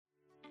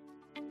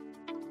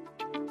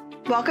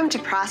Welcome to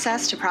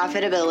Process to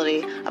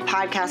Profitability, a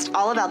podcast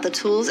all about the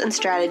tools and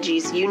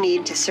strategies you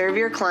need to serve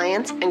your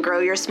clients and grow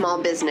your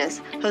small business,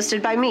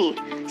 hosted by me,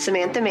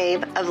 Samantha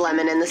Mabe of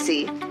Lemon and the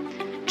Sea.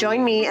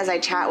 Join me as I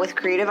chat with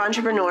creative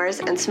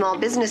entrepreneurs and small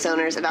business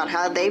owners about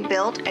how they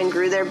built and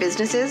grew their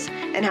businesses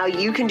and how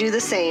you can do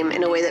the same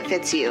in a way that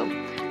fits you.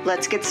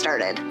 Let's get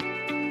started.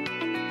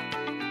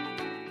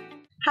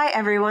 Hi,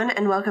 everyone,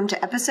 and welcome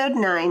to episode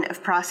 9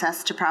 of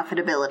Process to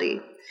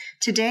Profitability.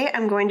 Today,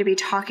 I'm going to be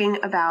talking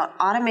about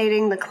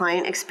automating the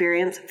client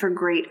experience for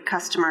great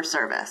customer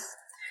service.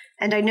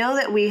 And I know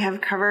that we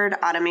have covered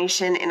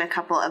automation in a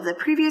couple of the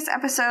previous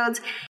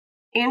episodes,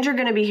 and you're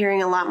going to be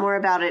hearing a lot more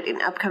about it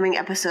in upcoming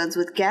episodes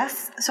with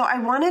guests. So I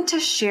wanted to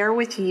share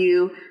with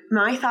you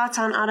my thoughts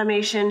on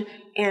automation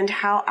and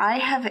how I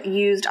have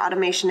used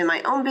automation in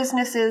my own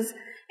businesses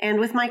and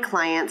with my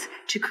clients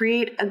to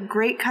create a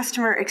great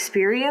customer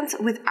experience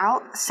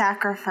without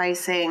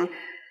sacrificing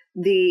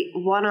the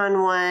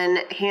one-on-one,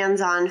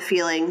 hands-on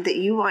feeling that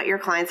you want your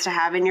clients to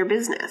have in your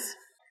business.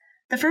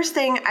 The first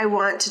thing I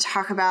want to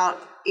talk about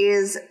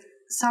is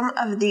some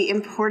of the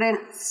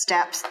important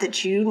steps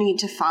that you need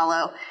to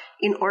follow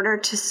in order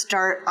to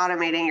start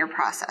automating your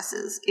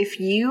processes. If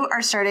you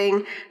are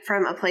starting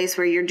from a place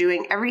where you're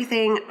doing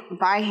everything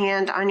by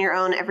hand on your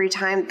own every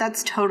time,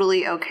 that's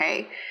totally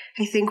okay.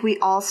 I think we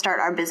all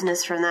start our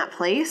business from that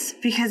place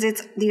because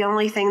it's the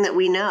only thing that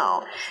we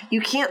know.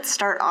 You can't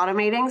start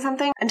automating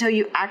something until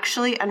you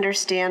actually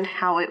understand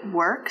how it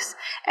works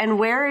and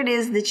where it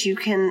is that you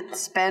can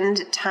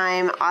spend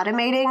time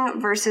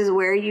automating versus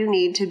where you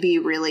need to be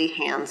really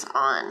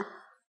hands-on.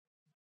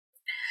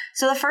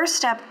 So the first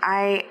step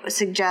I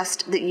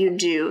suggest that you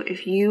do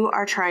if you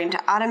are trying to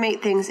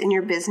automate things in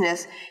your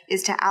business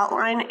is to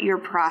outline your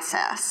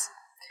process.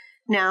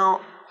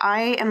 Now,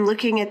 I am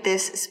looking at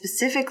this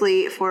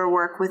specifically for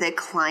work with a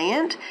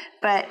client,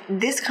 but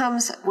this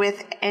comes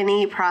with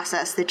any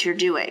process that you're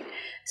doing.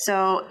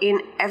 So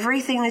in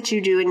everything that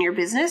you do in your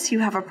business, you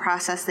have a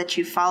process that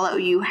you follow.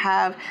 You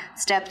have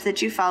steps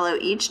that you follow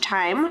each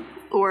time,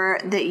 or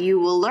that you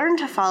will learn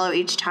to follow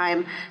each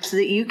time so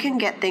that you can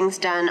get things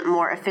done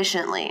more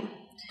efficiently.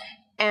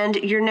 And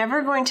you're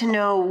never going to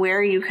know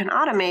where you can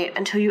automate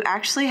until you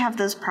actually have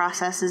those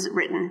processes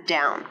written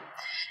down.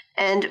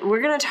 And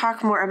we're going to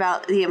talk more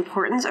about the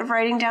importance of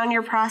writing down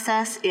your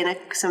process in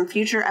some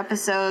future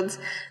episodes,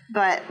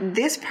 but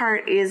this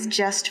part is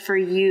just for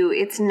you.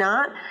 It's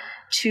not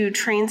to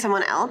train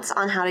someone else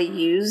on how to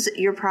use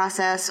your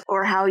process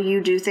or how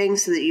you do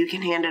things so that you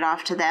can hand it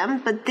off to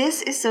them, but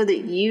this is so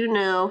that you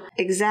know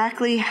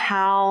exactly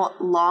how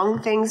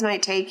long things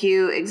might take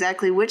you,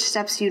 exactly which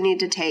steps you need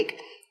to take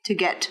to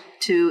get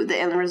to the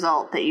end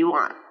result that you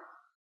want.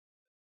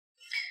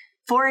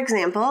 For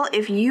example,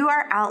 if you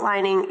are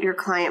outlining your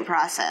client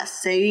process,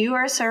 say you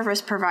are a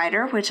service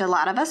provider, which a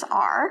lot of us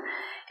are,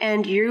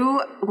 and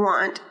you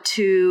want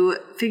to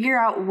figure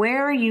out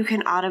where you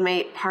can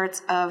automate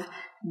parts of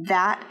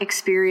that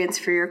experience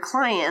for your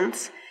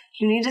clients,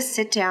 you need to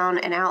sit down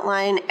and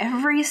outline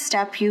every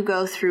step you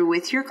go through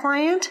with your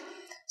client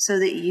so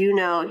that you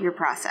know your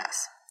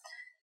process.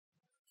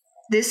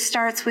 This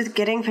starts with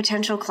getting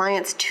potential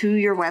clients to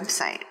your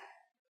website.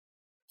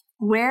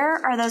 Where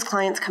are those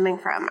clients coming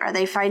from? Are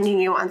they finding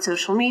you on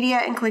social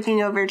media and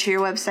clicking over to your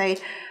website?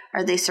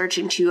 Are they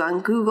searching to you on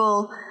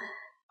Google?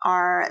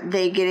 Are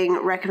they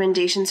getting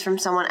recommendations from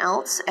someone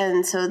else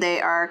and so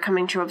they are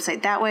coming to your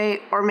website that way?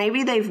 Or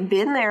maybe they've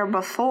been there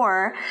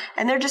before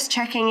and they're just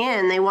checking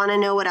in. They want to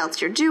know what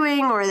else you're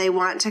doing or they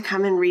want to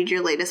come and read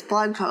your latest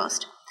blog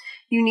post.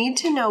 You need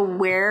to know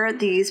where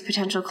these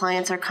potential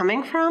clients are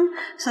coming from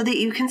so that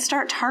you can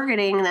start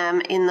targeting them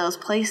in those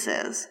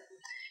places.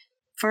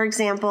 For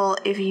example,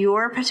 if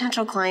your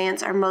potential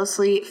clients are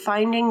mostly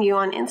finding you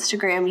on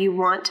Instagram, you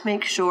want to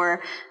make sure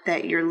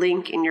that your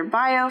link in your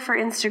bio for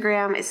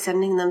Instagram is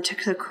sending them to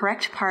the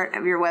correct part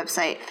of your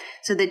website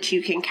so that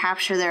you can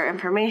capture their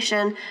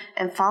information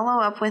and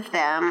follow up with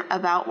them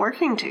about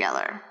working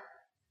together.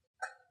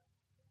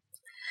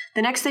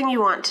 The next thing you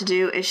want to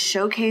do is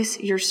showcase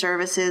your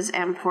services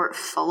and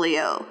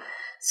portfolio.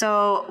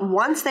 So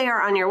once they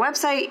are on your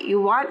website,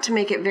 you want to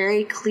make it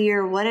very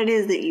clear what it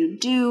is that you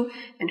do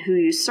and who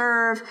you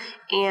serve,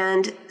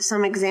 and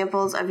some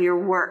examples of your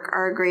work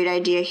are a great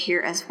idea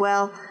here as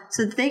well,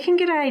 so that they can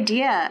get an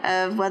idea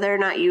of whether or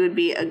not you would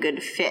be a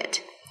good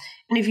fit.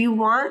 And if you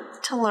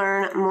want to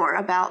learn more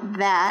about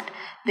that,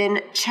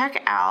 then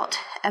check out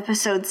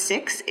episode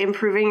 6,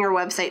 Improving Your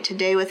Website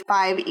Today with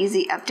 5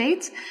 Easy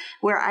Updates,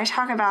 where I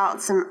talk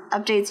about some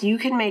updates you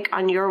can make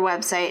on your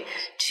website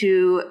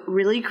to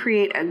really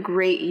create a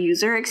great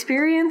user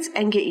experience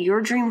and get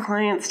your dream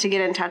clients to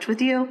get in touch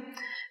with you.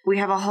 We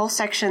have a whole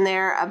section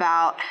there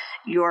about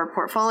your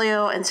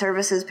portfolio and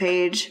services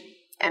page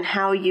and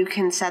how you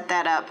can set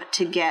that up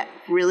to get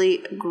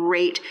really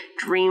great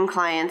dream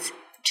clients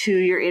to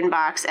your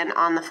inbox and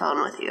on the phone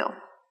with you.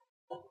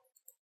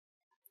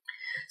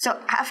 So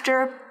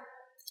after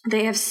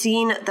they have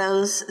seen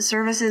those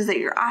services that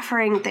you're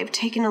offering, they've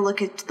taken a look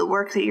at the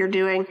work that you're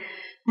doing,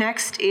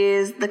 next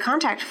is the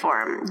contact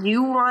form.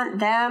 You want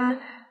them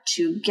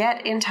to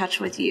get in touch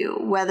with you,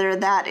 whether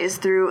that is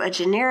through a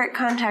generic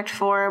contact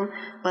form,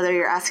 whether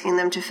you're asking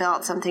them to fill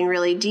out something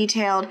really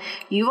detailed.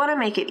 You want to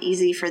make it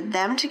easy for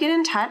them to get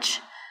in touch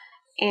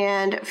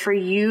and for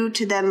you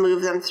to then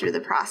move them through the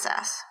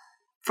process.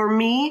 For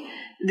me,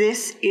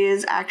 this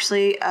is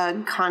actually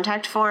a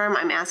contact form.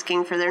 I'm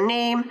asking for their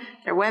name,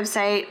 their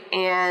website,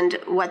 and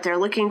what they're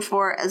looking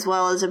for, as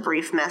well as a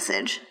brief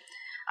message.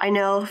 I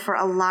know for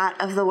a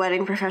lot of the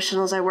wedding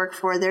professionals I work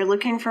for, they're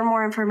looking for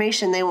more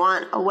information. They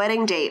want a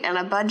wedding date and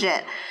a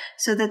budget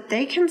so that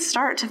they can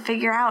start to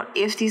figure out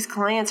if these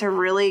clients are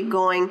really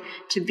going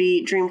to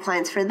be dream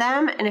clients for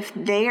them and if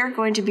they are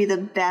going to be the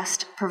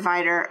best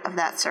provider of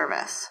that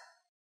service.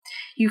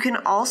 You can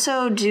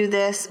also do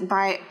this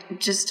by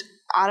just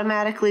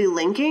automatically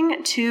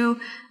linking to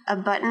a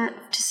button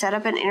to set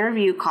up an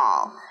interview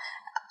call.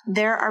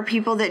 There are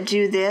people that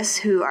do this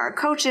who are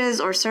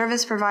coaches or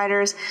service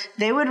providers.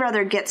 They would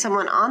rather get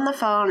someone on the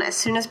phone as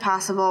soon as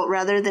possible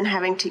rather than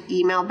having to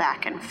email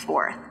back and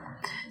forth.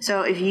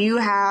 So if you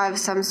have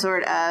some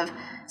sort of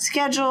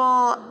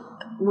schedule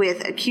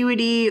with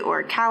Acuity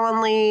or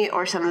Calendly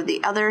or some of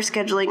the other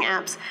scheduling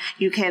apps,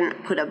 you can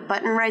put a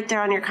button right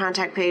there on your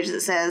contact page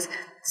that says,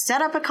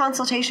 set up a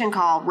consultation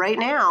call right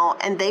now,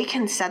 and they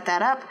can set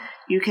that up.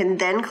 You can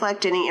then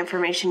collect any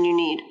information you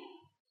need.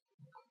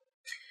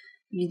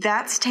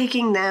 That's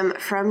taking them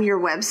from your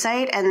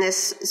website and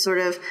this sort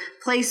of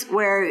place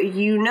where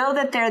you know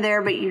that they're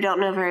there, but you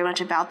don't know very much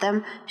about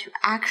them, to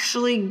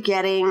actually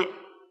getting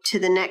to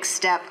the next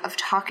step of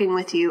talking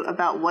with you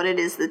about what it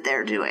is that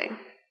they're doing.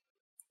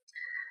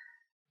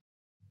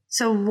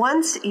 So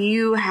once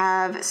you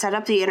have set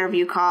up the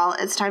interview call,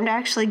 it's time to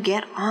actually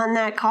get on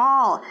that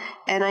call.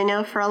 And I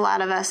know for a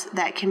lot of us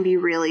that can be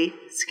really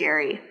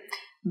scary.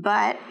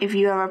 But if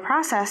you have a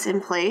process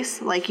in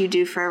place like you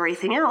do for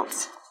everything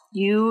else,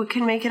 you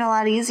can make it a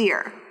lot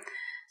easier.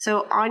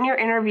 So on your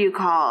interview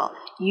call,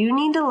 you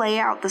need to lay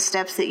out the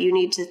steps that you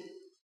need to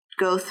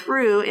go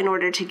through in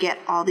order to get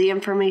all the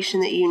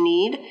information that you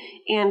need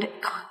and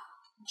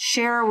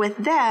share with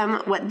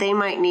them what they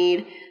might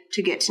need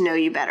to get to know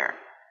you better.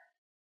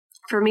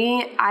 For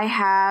me, I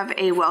have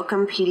a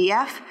welcome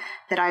PDF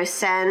that I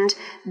send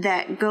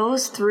that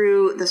goes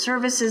through the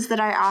services that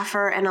I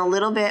offer and a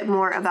little bit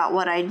more about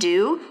what I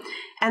do.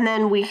 And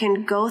then we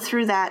can go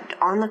through that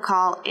on the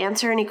call,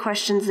 answer any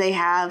questions they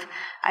have.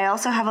 I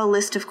also have a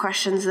list of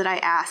questions that I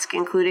ask,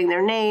 including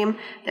their name,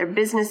 their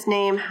business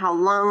name, how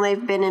long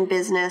they've been in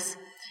business,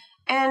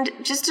 and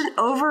just an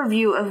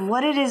overview of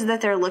what it is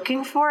that they're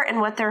looking for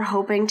and what they're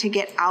hoping to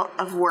get out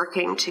of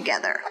working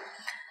together.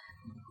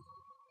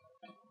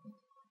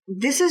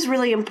 This is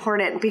really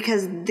important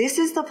because this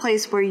is the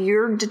place where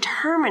you're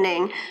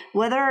determining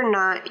whether or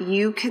not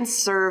you can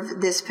serve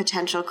this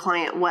potential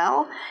client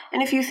well,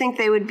 and if you think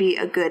they would be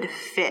a good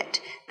fit.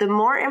 The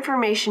more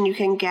information you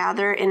can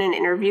gather in an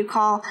interview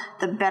call,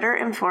 the better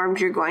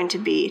informed you're going to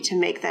be to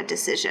make that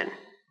decision.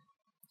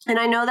 And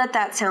I know that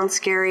that sounds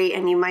scary,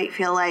 and you might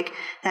feel like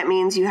that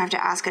means you have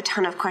to ask a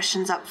ton of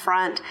questions up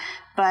front,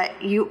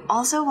 but you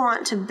also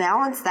want to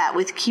balance that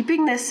with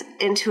keeping this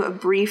into a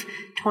brief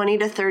 20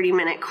 to 30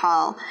 minute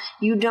call.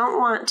 You don't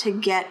want to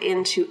get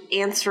into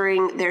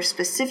answering their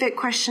specific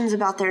questions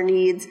about their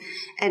needs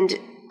and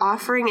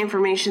offering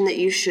information that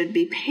you should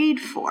be paid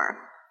for.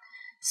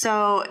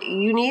 So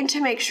you need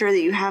to make sure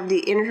that you have the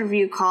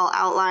interview call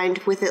outlined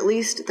with at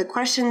least the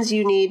questions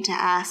you need to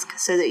ask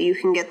so that you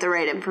can get the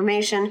right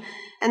information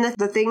and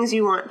the things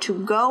you want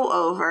to go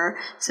over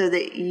so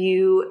that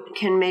you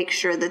can make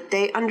sure that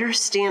they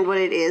understand what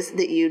it is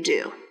that you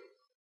do.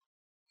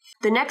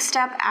 The next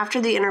step after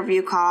the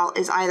interview call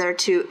is either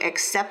to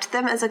accept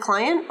them as a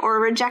client or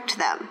reject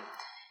them.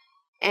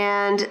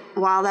 And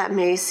while that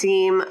may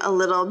seem a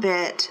little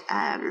bit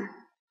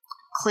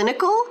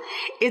clinical,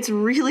 it's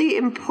really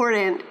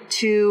important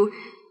to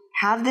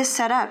have this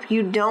set up.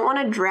 You don't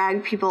want to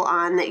drag people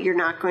on that you're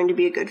not going to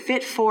be a good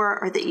fit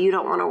for or that you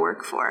don't want to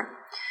work for.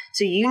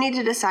 So you need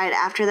to decide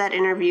after that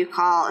interview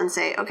call and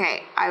say,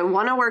 okay, I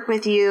want to work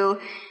with you.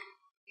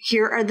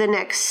 Here are the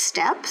next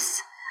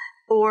steps.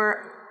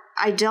 Or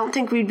I don't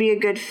think we'd be a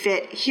good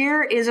fit.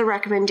 Here is a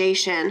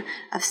recommendation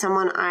of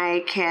someone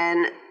I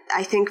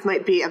think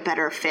might be a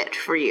better fit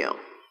for you.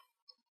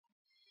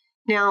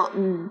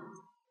 Now,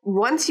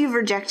 once you've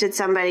rejected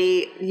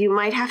somebody, you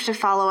might have to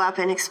follow up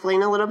and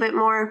explain a little bit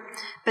more,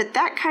 but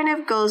that kind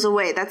of goes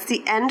away. That's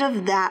the end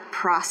of that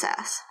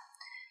process.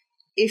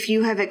 If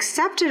you have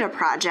accepted a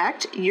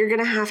project, you're going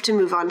to have to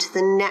move on to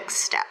the next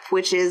step,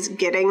 which is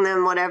getting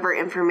them whatever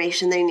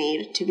information they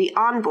need to be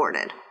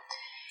onboarded.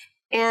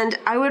 And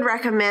I would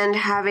recommend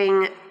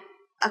having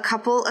a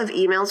couple of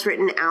emails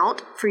written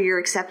out for your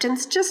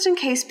acceptance, just in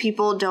case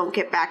people don't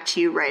get back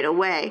to you right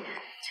away.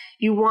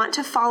 You want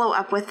to follow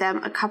up with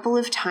them a couple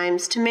of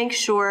times to make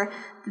sure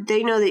that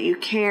they know that you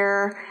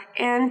care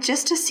and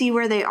just to see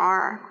where they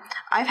are.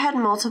 I've had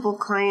multiple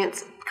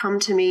clients come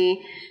to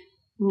me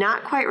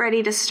not quite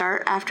ready to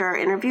start after our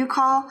interview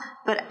call,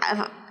 but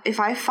if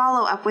I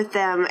follow up with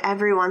them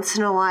every once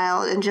in a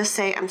while and just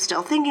say, I'm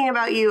still thinking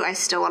about you, I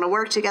still want to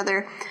work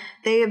together,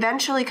 they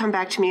eventually come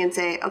back to me and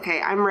say,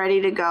 okay, I'm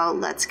ready to go.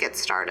 Let's get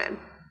started.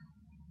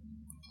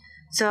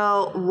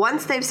 So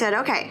once they've said,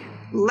 okay,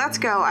 let's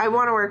go. I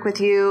want to work with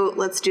you.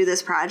 Let's do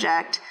this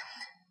project.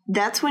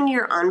 That's when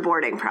your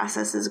onboarding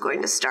process is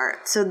going to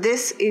start. So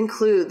this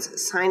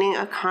includes signing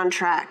a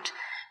contract.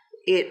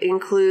 It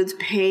includes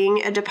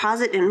paying a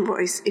deposit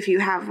invoice if you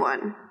have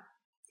one.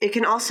 It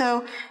can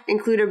also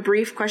include a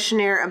brief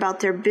questionnaire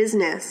about their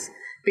business,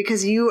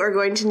 because you are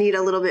going to need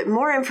a little bit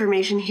more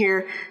information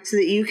here so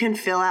that you can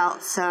fill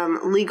out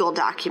some legal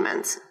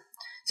documents.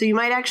 So you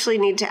might actually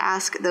need to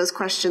ask those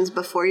questions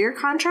before your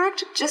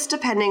contract, just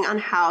depending on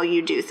how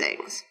you do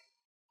things.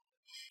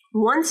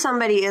 Once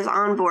somebody is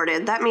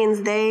onboarded, that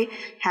means they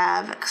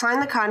have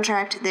signed the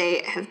contract,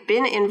 they have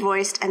been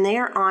invoiced, and they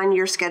are on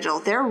your schedule.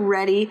 They're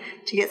ready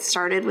to get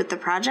started with the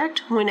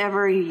project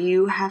whenever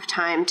you have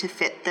time to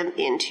fit them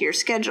into your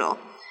schedule.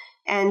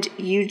 And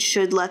you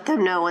should let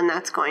them know when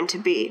that's going to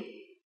be.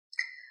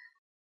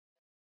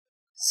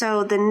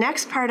 So the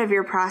next part of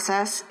your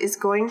process is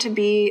going to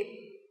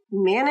be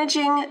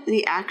managing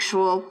the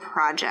actual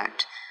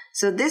project.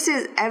 So this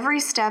is every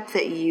step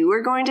that you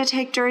are going to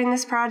take during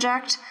this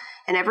project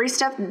and every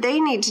step they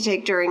need to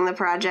take during the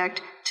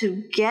project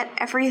to get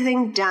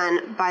everything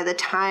done by the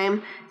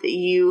time that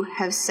you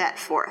have set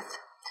forth.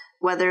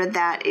 Whether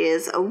that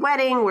is a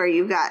wedding where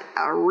you've got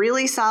a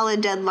really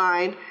solid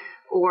deadline,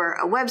 or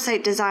a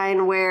website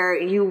design where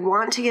you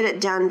want to get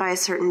it done by a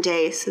certain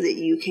day so that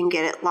you can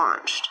get it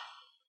launched.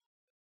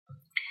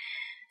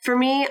 For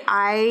me,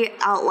 I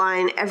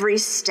outline every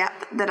step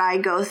that I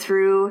go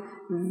through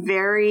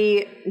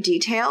very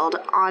detailed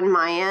on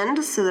my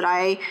end so that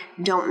I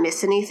don't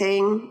miss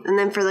anything. And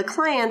then for the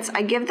clients,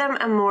 I give them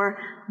a more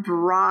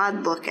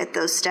broad look at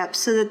those steps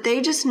so that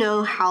they just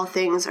know how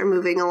things are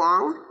moving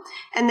along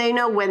and they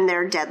know when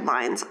their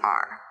deadlines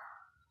are.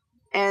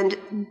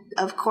 And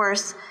of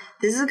course,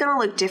 this is going to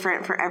look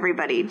different for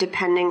everybody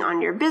depending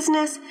on your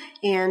business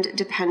and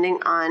depending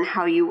on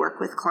how you work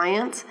with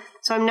clients.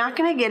 So I'm not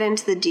going to get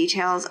into the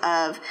details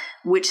of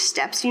which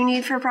steps you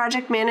need for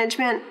project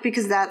management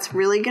because that's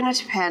really going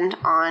to depend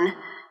on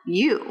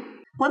you.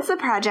 Once the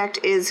project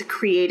is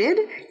created,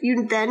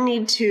 you then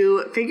need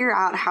to figure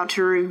out how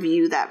to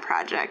review that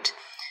project.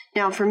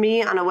 Now, for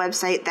me on a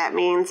website, that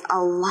means a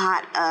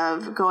lot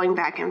of going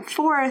back and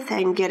forth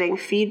and getting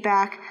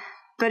feedback,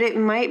 but it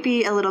might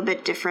be a little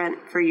bit different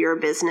for your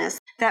business.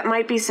 That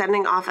might be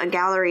sending off a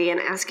gallery and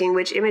asking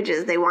which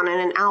images they want in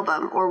an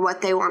album or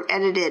what they want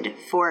edited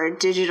for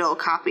digital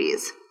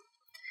copies.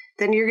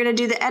 Then you're going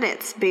to do the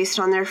edits based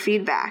on their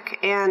feedback.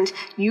 And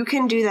you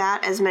can do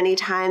that as many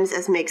times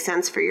as makes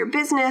sense for your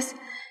business,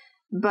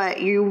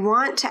 but you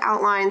want to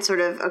outline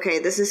sort of, okay,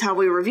 this is how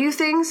we review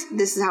things,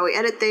 this is how we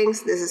edit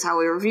things, this is how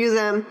we review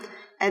them.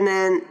 And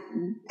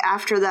then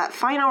after that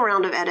final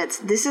round of edits,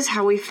 this is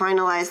how we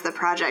finalize the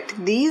project.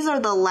 These are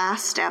the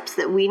last steps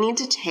that we need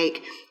to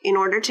take in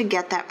order to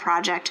get that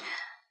project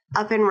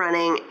up and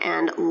running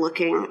and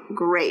looking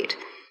great.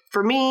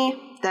 For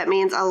me, that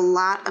means a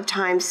lot of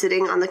time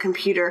sitting on the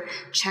computer,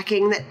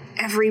 checking that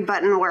every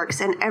button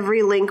works and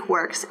every link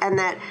works and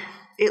that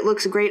it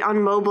looks great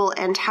on mobile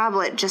and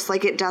tablet just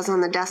like it does on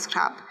the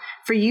desktop.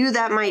 For you,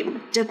 that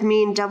might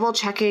mean double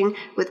checking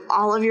with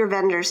all of your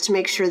vendors to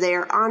make sure they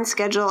are on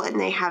schedule and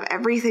they have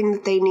everything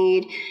that they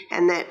need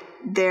and that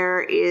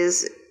there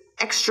is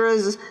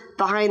extras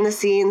behind the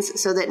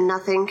scenes so that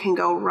nothing can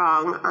go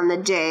wrong on the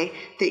day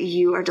that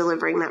you are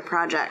delivering that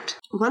project.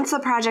 Once the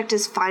project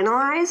is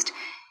finalized,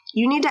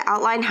 you need to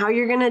outline how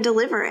you're going to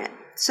deliver it.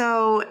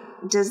 So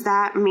does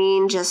that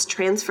mean just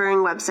transferring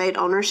website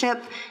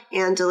ownership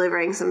and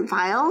delivering some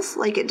files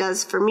like it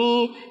does for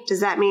me? Does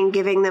that mean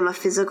giving them a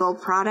physical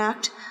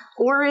product?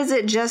 Or is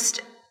it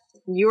just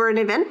you're an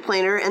event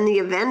planner and the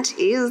event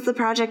is the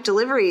project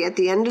delivery? At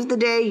the end of the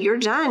day, you're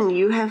done.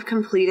 You have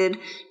completed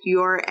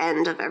your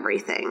end of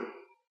everything.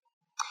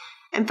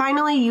 And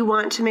finally, you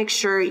want to make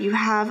sure you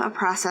have a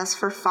process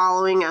for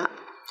following up.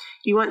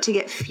 You want to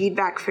get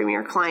feedback from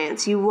your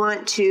clients. You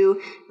want to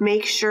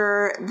make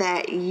sure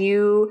that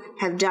you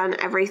have done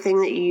everything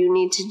that you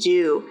need to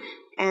do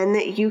and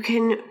that you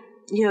can,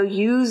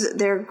 use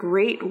their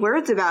great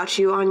words about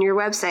you on your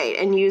website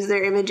and use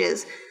their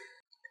images.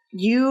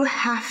 You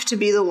have to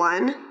be the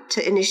one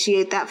to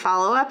initiate that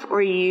follow-up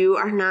or you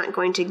are not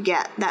going to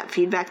get that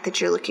feedback that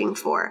you're looking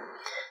for.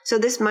 So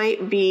this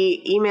might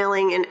be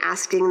emailing and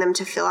asking them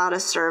to fill out a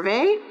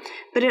survey,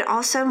 but it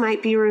also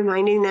might be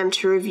reminding them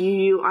to review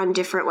you on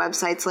different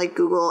websites like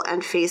Google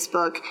and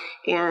Facebook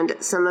and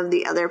some of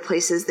the other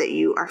places that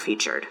you are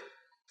featured.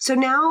 So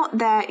now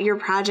that your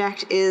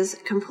project is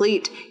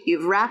complete,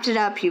 you've wrapped it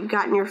up, you've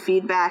gotten your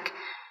feedback,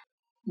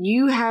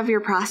 you have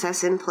your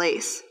process in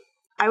place.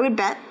 I would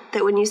bet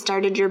that when you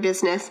started your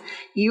business,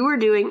 you were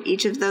doing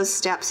each of those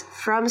steps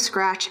from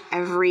scratch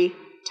every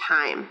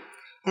time.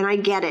 And I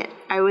get it.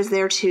 I was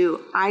there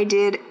too. I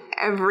did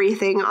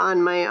everything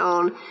on my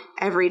own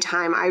every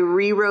time. I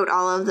rewrote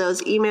all of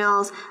those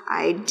emails.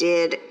 I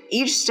did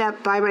each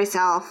step by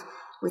myself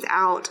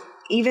without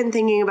even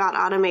thinking about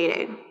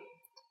automating.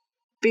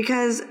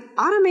 because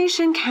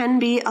automation can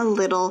be a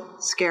little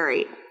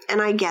scary,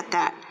 and I get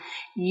that.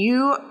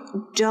 You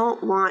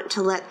don't want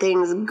to let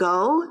things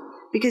go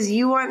because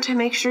you want to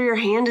make sure your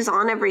hand is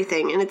on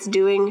everything and it's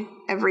doing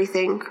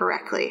everything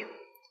correctly.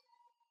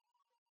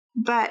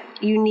 But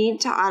you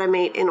need to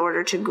automate in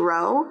order to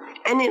grow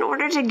and in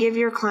order to give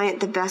your client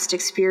the best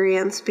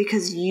experience,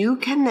 because you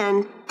can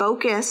then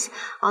focus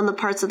on the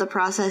parts of the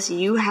process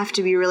you have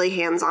to be really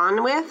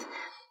hands-on with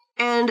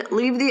and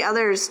leave the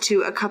others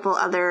to a couple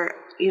other,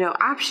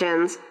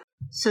 options,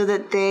 so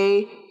that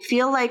they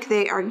feel like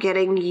they are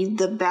getting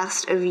the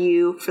best of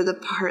you for the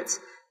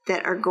parts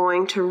that are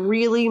going to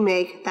really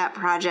make that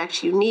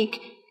project unique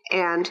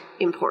and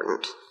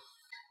important.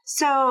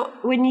 So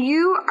when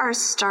you are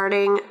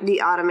starting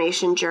the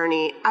automation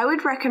journey, I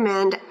would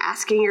recommend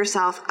asking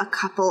yourself a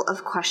couple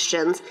of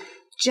questions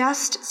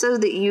just so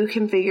that you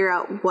can figure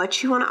out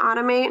what you want to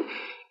automate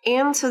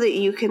and so that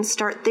you can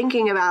start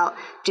thinking about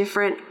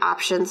different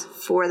options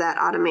for that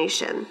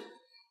automation.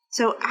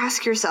 So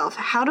ask yourself,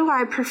 how do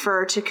I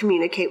prefer to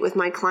communicate with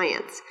my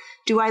clients?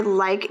 Do I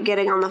like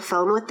getting on the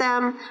phone with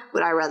them?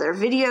 Would I rather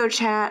video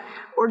chat?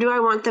 Or do I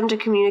want them to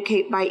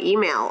communicate by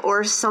email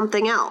or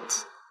something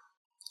else?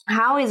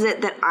 How is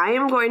it that I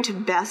am going to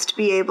best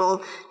be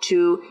able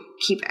to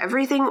keep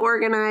everything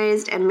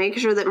organized and make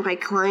sure that my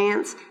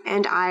clients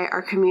and I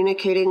are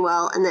communicating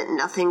well and that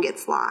nothing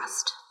gets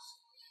lost?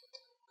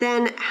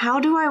 Then how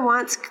do I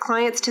want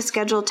clients to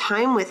schedule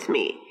time with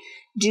me?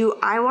 Do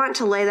I want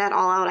to lay that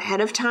all out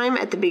ahead of time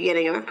at the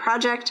beginning of a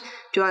project?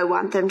 Do I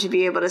want them to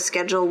be able to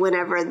schedule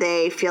whenever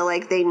they feel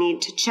like they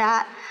need to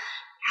chat?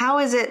 How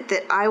is it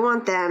that I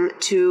want them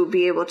to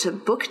be able to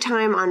book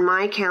time on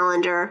my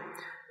calendar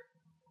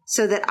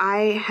so that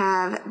I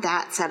have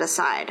that set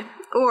aside?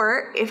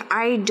 Or if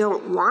I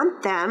don't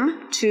want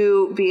them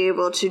to be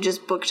able to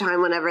just book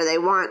time whenever they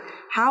want,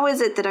 how is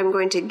it that I'm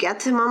going to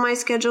get them on my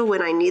schedule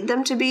when I need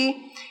them to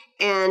be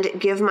and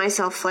give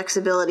myself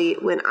flexibility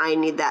when I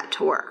need that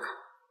to work?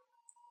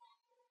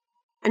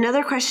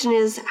 Another question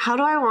is, how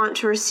do I want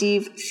to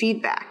receive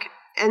feedback?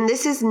 And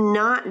this is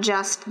not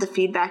just the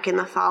feedback in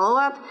the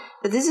follow-up,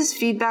 but this is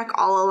feedback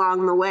all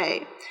along the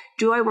way.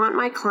 Do I want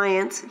my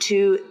clients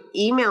to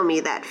email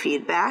me that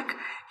feedback?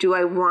 Do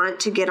I want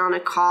to get on a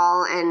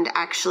call and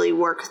actually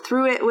work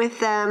through it with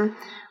them?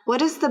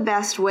 What is the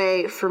best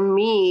way for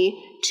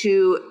me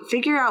to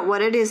figure out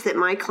what it is that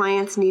my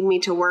clients need me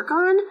to work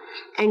on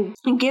and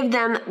give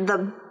them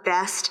the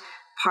best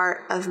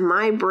part of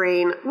my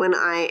brain when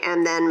I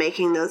am then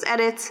making those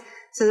edits,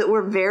 so that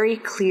we're very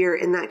clear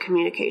in that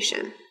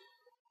communication?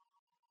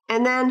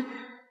 And then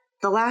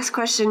the last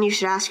question you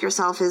should ask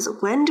yourself is,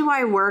 when do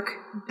I work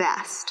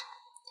best?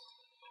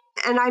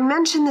 And I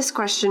mention this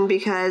question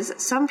because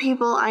some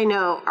people I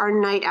know are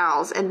night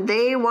owls and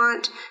they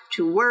want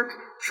to work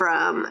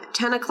from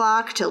 10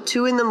 o'clock till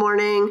 2 in the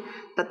morning,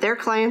 but their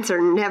clients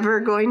are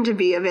never going to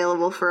be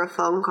available for a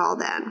phone call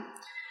then.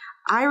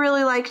 I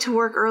really like to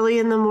work early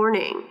in the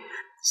morning.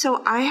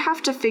 So I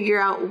have to figure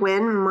out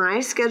when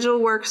my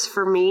schedule works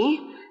for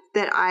me,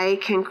 that I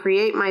can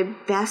create my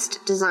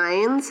best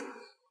designs,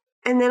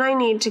 and then I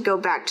need to go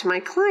back to my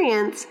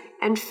clients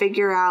and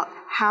figure out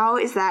how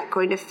is that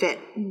going to fit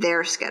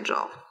their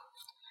schedule.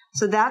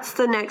 So that's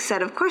the next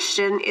set of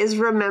question, is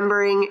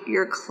remembering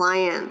your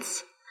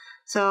clients.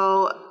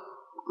 So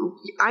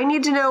I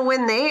need to know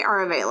when they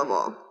are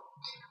available.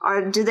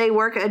 Or do they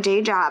work a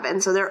day job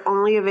and so they're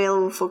only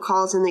available for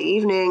calls in the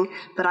evening,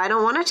 but I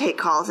don't want to take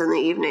calls in the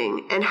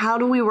evening? And how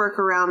do we work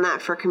around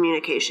that for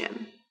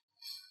communication?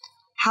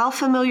 How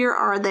familiar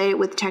are they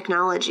with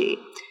technology?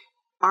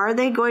 Are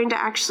they going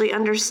to actually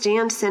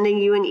understand sending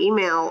you an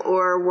email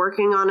or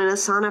working on an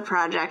Asana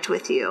project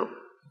with you?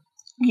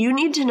 You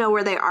need to know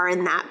where they are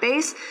in that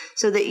base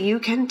so that you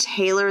can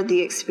tailor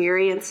the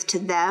experience to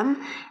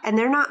them and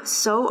they're not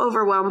so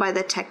overwhelmed by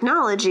the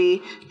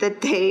technology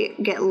that they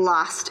get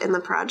lost in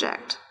the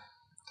project.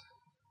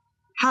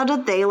 How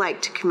do they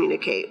like to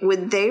communicate?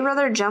 Would they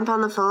rather jump on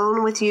the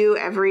phone with you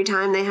every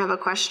time they have a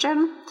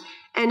question?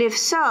 And if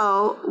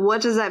so,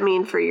 what does that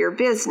mean for your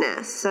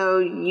business? So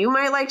you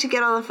might like to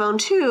get on the phone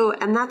too,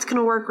 and that's going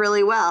to work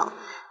really well.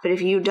 But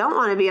if you don't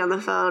want to be on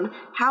the phone,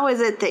 how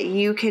is it that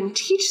you can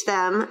teach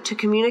them to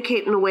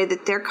communicate in a way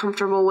that they're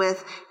comfortable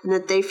with and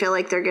that they feel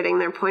like they're getting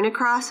their point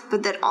across,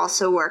 but that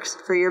also works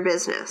for your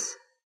business?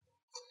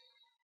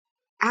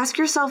 Ask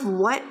yourself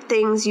what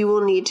things you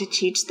will need to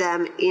teach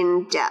them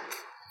in depth.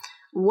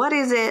 What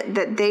is it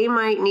that they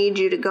might need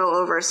you to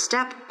go over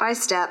step by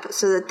step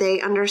so that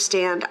they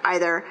understand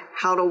either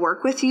how to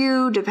work with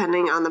you,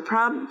 depending on the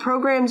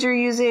programs you're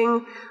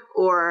using,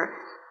 or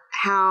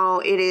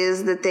how it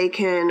is that they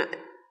can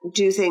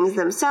do things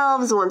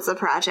themselves once the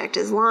project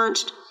is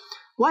launched?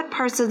 What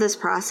parts of this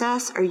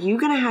process are you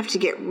going to have to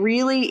get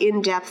really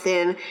in depth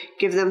in,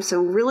 give them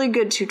some really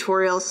good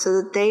tutorials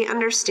so that they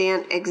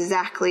understand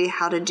exactly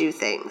how to do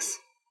things?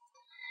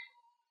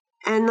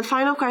 And the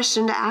final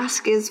question to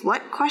ask is,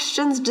 what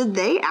questions do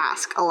they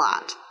ask a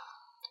lot?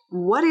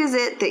 What is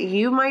it that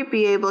you might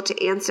be able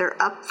to answer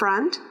up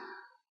front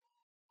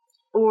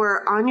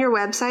or on your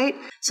website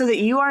so that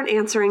you aren't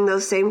answering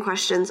those same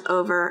questions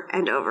over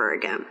and over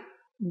again.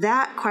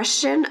 That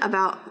question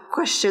about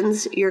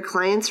questions your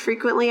clients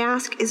frequently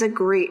ask is a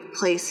great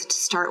place to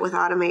start with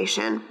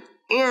automation,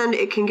 and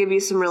it can give you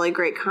some really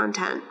great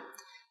content.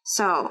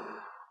 So,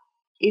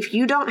 if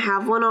you don't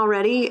have one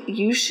already,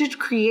 you should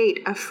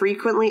create a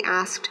frequently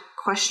asked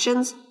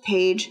questions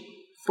page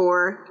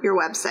for your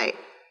website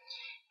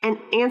and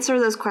answer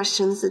those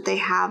questions that they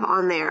have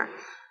on there.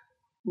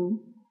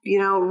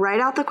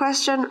 Write out the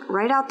question,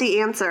 write out the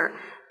answer.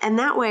 And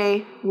that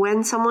way,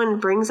 when someone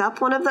brings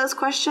up one of those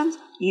questions,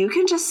 you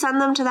can just send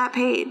them to that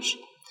page.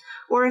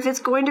 Or if it's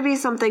going to be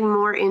something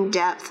more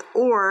in-depth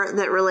or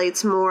that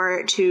relates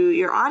more to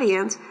your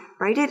audience,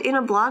 write it in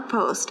a blog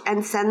post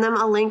and send them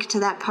a link to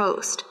that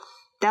post.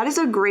 That is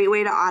a great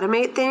way to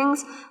automate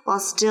things while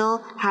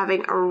still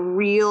having a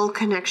real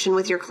connection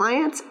with your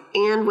clients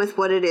and with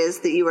what it is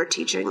that you are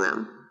teaching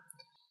them.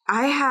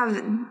 I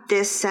have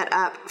this set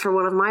up for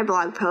one of my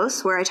blog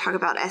posts where I talk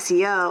about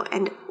SEO,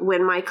 and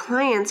when my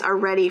clients are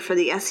ready for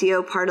the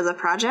SEO part of the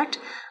project,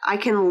 I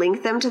can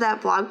link them to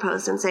that blog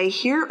post and say,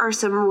 here are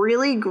some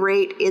really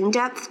great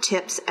in-depth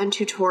tips and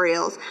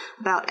tutorials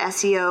about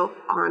SEO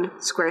on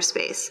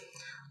Squarespace.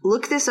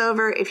 Look this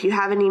over. If you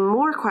have any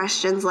more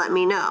questions, let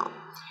me know.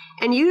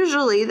 And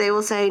usually they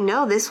will say,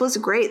 no, this was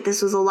great.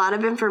 This was a lot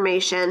of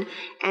information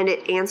and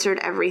it answered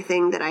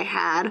everything that I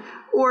had.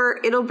 Or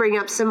it'll bring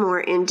up some more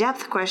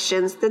in-depth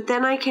questions that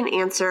then I can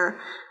answer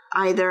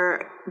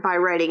either by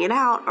writing it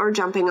out or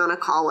jumping on a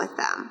call with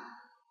them.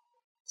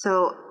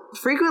 So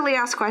frequently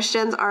asked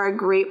questions are a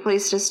great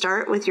place to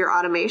start with your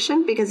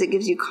automation because it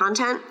gives you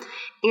content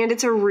and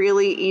it's a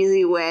really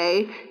easy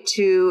way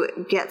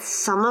to get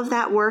some of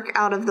that work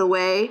out of the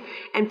way.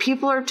 And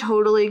people are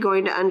totally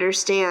going to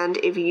understand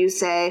if you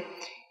say,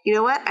 you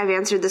know what, I've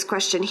answered this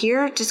question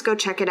here, just go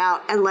check it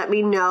out and let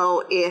me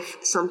know if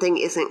something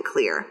isn't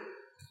clear.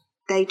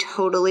 They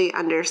totally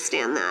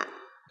understand that.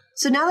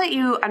 So now that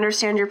you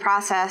understand your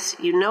process,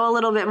 you know a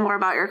little bit more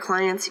about your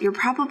clients, you're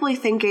probably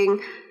thinking,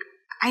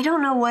 I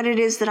don't know what it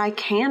is that I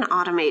can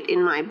automate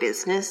in my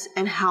business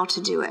and how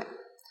to do it.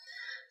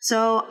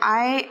 So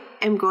I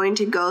am going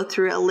to go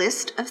through a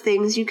list of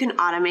things you can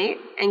automate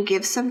and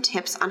give some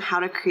tips on how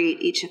to create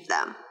each of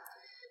them.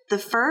 The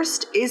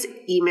first is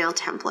email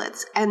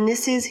templates, and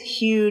this is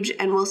huge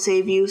and will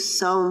save you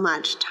so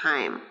much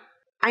time.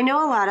 I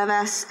know a lot of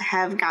us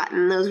have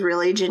gotten those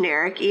really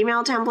generic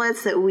email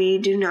templates that we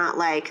do not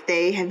like.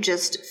 They have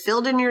just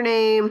filled in your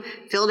name,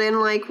 filled in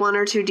like one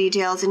or two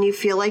details, and you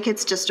feel like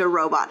it's just a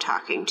robot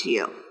talking to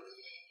you.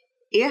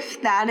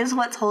 If that is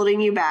what's holding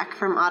you back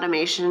from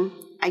automation,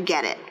 I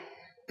get it.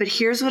 But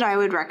here's what I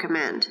would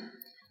recommend.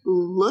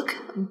 Look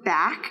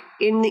back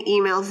in the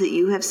emails that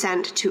you have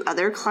sent to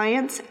other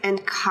clients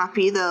and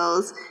copy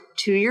those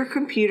to your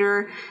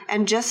computer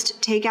and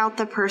just take out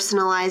the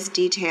personalized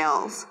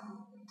details.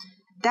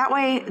 That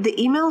way,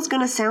 the email is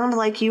going to sound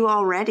like you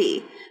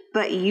already,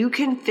 but you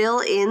can fill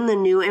in the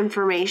new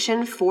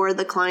information for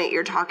the client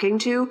you're talking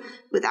to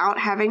without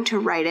having to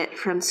write it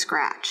from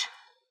scratch.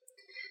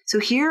 So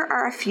here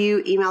are a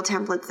few email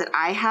templates that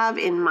I have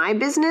in my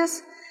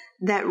business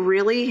that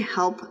really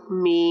help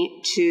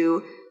me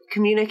to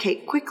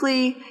communicate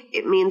quickly.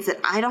 It means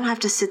that I don't have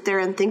to sit there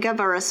and think of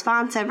a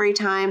response every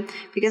time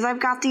because I've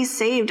got these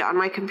saved on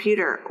my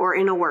computer or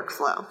in a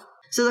workflow.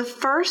 So the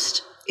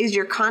first is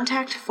your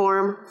contact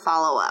form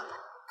follow-up.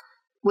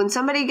 When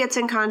somebody gets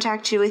in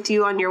contact with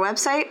you on your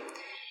website,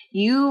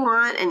 you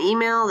want an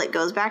email that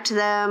goes back to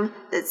them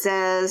that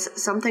says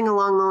something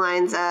along the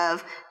lines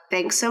of,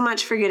 thanks so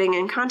much for getting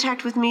in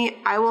contact with me.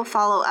 I will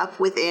follow up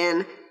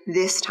within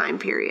this time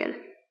period.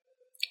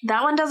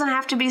 That one doesn't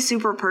have to be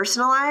super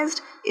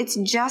personalized. It's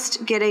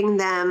just getting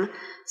them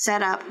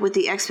set up with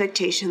the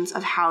expectations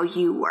of how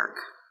you work.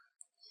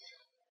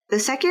 The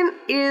second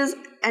is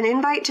an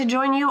invite to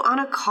join you on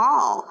a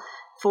call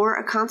for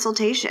a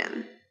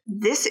consultation.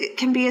 This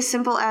can be as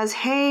simple as,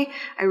 hey,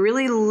 I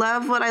really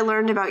love what I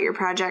learned about your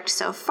project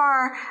so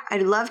far.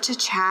 I'd love to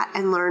chat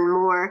and learn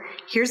more.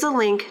 Here's a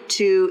link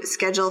to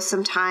schedule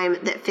some time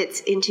that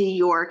fits into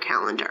your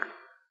calendar.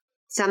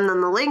 Send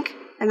them the link,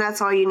 and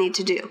that's all you need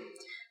to do.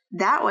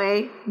 That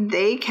way,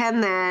 they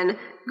can then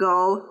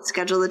go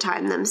schedule the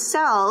time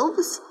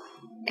themselves,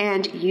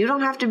 and you don't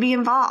have to be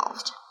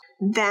involved.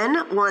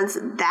 Then, once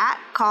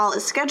that call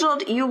is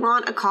scheduled, you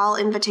want a call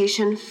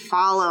invitation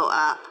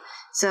follow-up.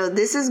 So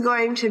this is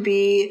going to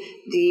be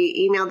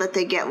the email that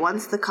they get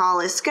once the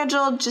call is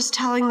scheduled, just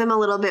telling them a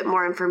little bit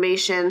more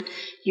information.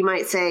 You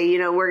might say,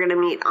 we're going to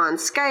meet on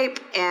Skype,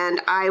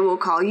 and I will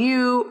call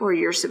you, or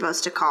you're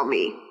supposed to call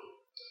me.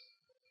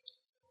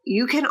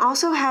 You can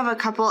also have a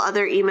couple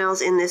other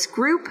emails in this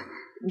group,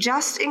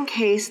 just in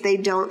case they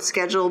don't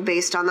schedule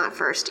based on that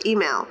first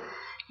email.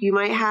 You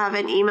might have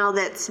an email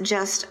that's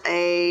just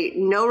a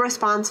no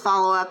response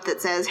follow-up that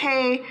says,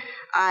 hey,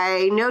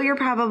 I know you're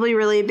probably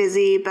really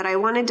busy, but I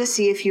wanted to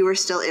see if you were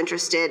still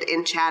interested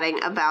in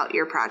chatting about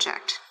your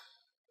project.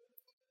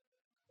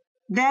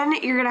 Then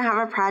you're going to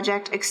have a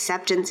project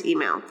acceptance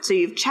email. So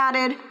you've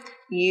chatted,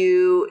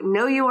 you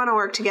know you want to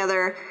work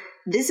together,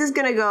 This is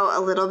going to go a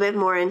little bit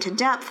more into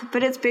depth,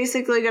 but it's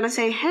basically going to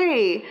say,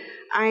 hey,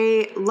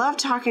 I love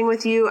talking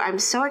with you. I'm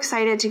so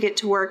excited to get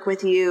to work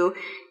with you.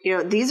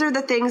 These are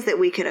the things that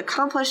we could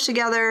accomplish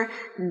together.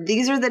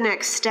 These are the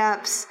next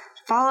steps.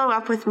 Follow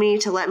up with me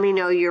to let me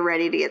know you're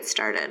ready to get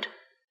started.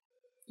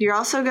 You're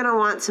also going to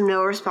want some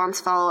no response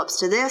follow-ups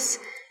to this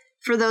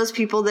for those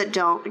people that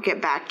don't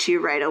get back to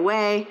you right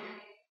away,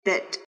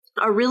 that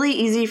are really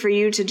easy for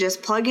you to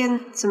just plug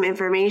in some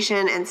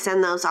information and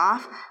send those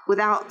off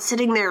without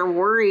sitting there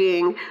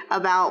worrying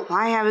about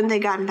why haven't they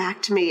gotten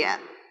back to me yet.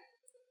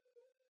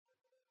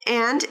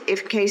 And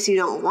if in case you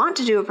don't want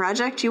to do a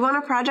project, you want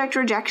a project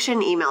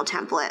rejection email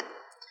template.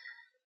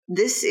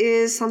 This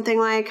is something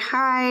like,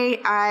 hi,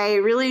 I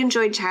really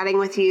enjoyed chatting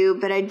with you,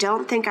 but I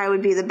don't think I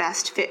would be the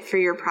best fit for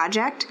your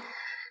project.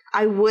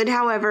 I would,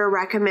 however,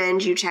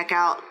 recommend you check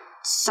out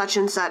such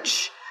and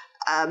such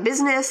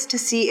business to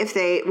see if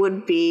they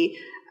would be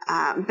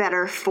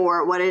better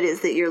for what it is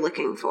that you're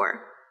looking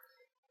for.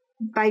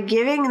 By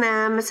giving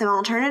them some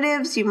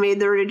alternatives, you've made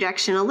the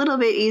rejection a little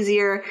bit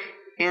easier,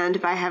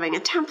 and by having a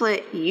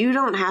template, you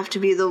don't have to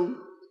be the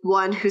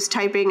one who's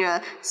typing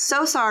a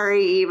 "so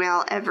sorry"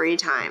 email every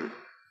time.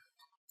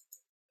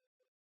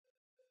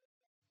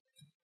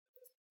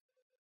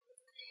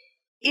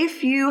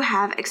 If you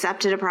have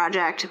accepted a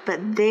project,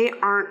 but they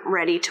aren't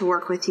ready to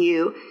work with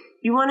you,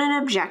 you want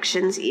an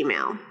objections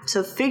email.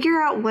 So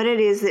figure out what it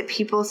is that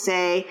people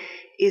say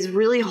is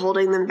really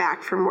holding them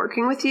back from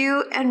working with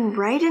you and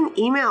write an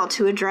email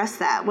to address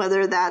that,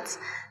 whether that's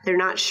they're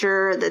not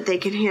sure that they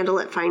can handle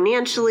it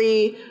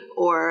financially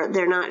or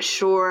they're not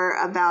sure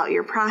about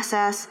your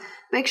process.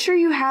 Make sure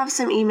you have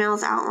some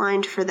emails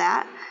outlined for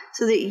that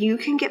so that you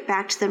can get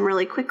back to them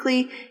really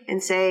quickly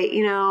and say,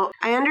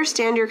 I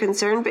understand your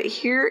concern, but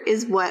here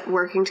is what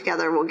working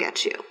together will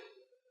get you.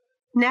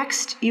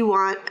 Next, you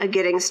want a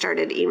getting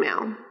started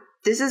email.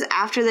 This is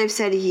after they've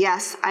said,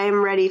 yes, I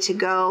am ready to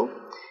go.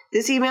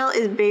 This email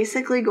is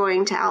basically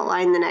going to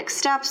outline the next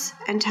steps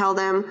and tell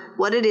them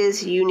what it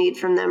is you need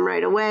from them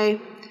right away.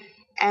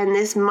 And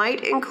this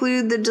might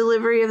include the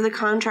delivery of the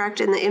contract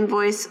and the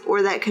invoice,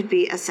 or that could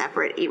be a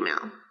separate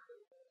email.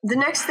 The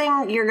next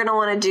thing you're going to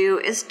want to do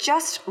is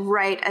just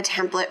write a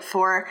template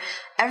for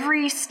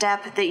every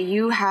step that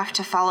you have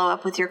to follow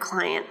up with your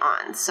client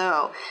on.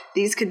 So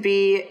these could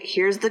be,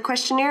 here's the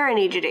questionnaire I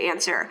need you to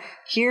answer.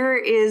 Here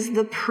is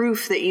the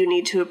proof that you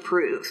need to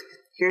approve.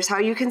 Here's how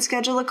you can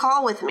schedule a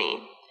call with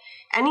me.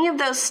 Any of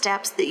those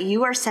steps that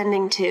you are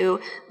sending to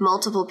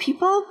multiple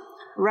people,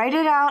 write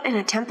it out in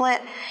a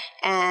template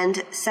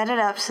and set it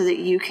up so that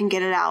you can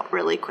get it out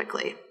really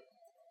quickly.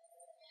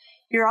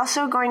 You're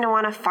also going to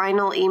want a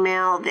final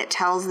email that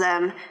tells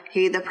them,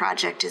 hey, the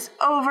project is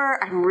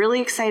over. I'm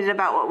really excited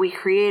about what we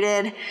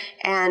created.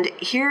 And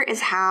here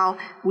is how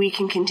we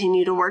can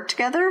continue to work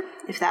together,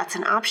 if that's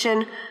an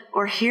option.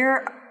 Or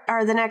here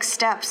are the next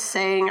steps,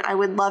 saying, I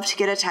would love to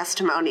get a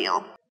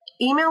testimonial.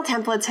 Email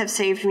templates have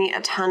saved me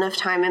a ton of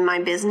time in my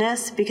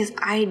business because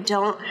I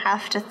don't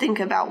have to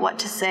think about what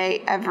to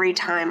say every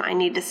time I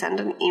need to send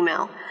an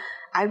email.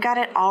 I've got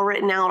it all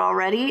written out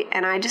already,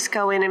 and I just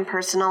go in and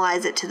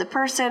personalize it to the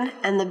person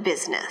and the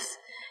business.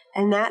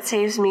 And that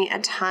saves me a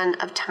ton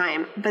of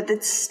time, but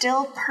it's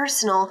still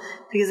personal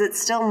because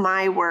it's still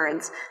my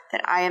words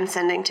that I am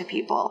sending to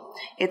people.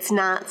 It's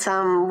not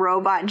some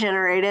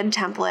robot-generated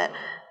template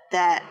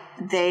that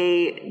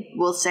they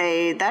will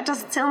say, that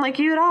doesn't sound like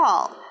you at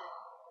all.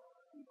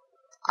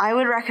 I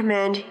would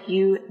recommend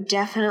you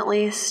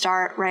definitely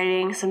start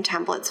writing some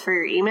templates for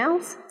your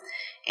emails.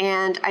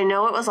 And I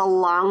know it was a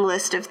long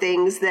list of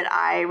things that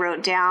I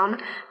wrote down,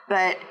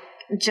 but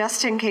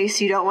just in case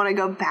you don't want to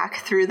go back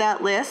through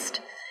that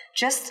list,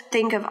 just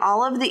think of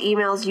all of the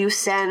emails you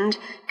send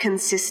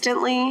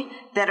consistently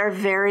that are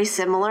very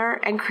similar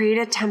and create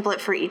a template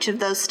for each of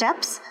those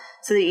steps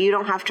so that you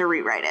don't have to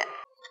rewrite it.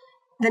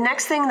 The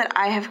next thing that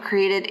I have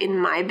created in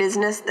my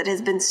business that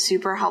has been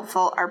super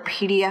helpful are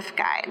PDF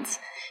guides.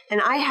 And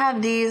I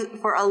have these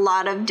for a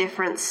lot of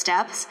different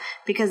steps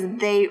because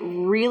they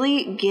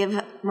really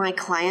give my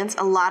clients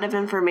a lot of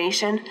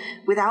information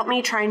without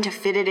me trying to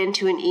fit it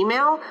into an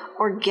email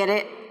or get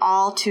it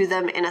all to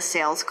them in a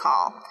sales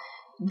call.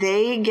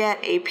 They get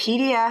a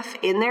PDF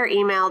in their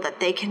email that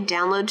they can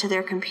download to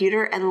their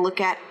computer and look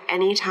at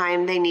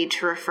anytime they need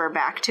to refer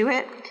back to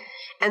it.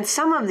 And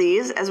some of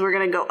these, as we're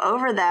going to go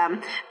over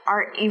them,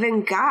 are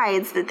even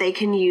guides that they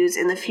can use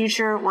in the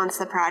future once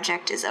the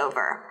project is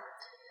over.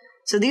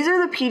 So these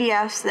are the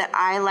PDFs that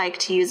I like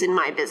to use in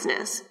my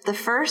business. The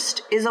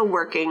first is a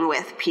working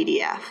with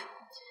PDF.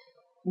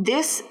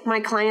 This my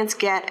clients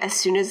get as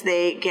soon as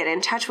they get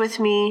in touch with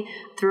me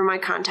through my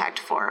contact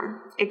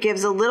form. It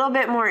gives a little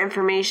bit more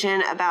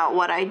information about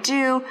what I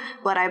do,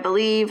 what I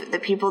believe, the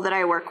people that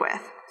I work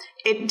with.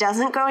 It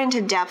doesn't go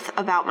into depth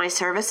about my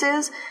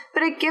services,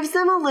 but it gives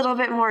them a little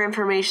bit more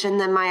information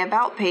than my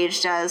About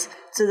page does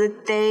so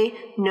that they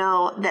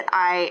know that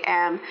I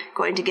am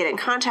going to get in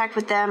contact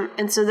with them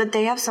and so that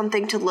they have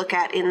something to look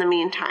at in the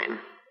meantime.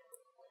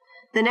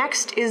 The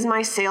next is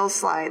my sales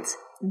slides.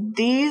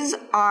 These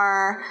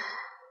are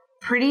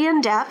pretty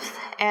in depth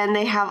and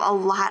they have a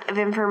lot of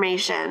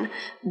information,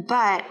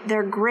 but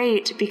they're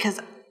great because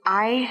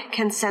I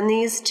can send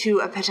these to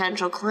a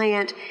potential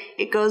client.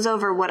 It goes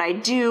over what I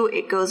do.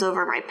 It goes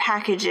over my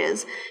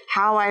packages,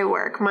 how I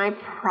work, my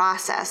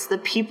process, the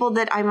people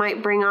that I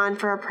might bring on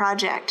for a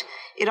project.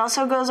 It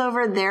also goes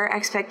over their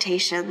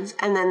expectations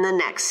and then the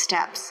next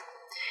steps.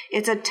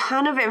 It's a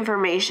ton of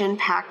information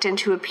packed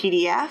into a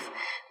PDF,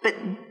 but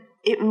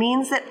it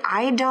means that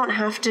I don't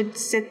have to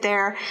sit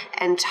there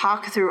and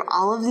talk through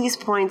all of these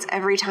points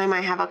every time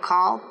I have a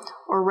call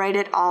or write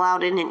it all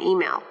out in an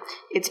email.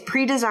 It's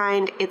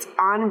pre-designed, it's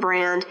on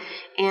brand,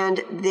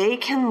 and they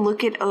can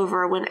look it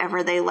over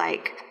whenever they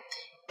like.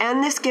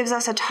 And this gives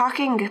us a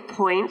talking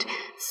point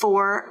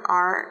for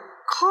our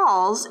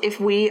calls if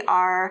we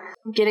are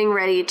getting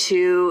ready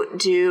to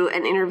do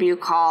an interview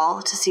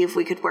call to see if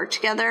we could work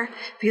together,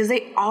 because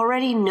they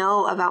already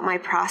know about my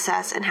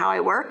process and how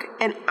I work,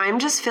 and I'm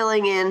just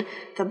filling in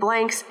the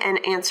blanks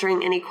and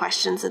answering any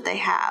questions that they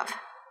have.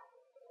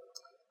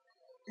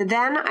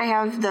 Then I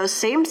have those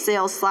same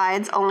sales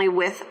slides, only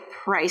with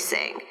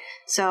pricing.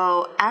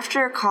 So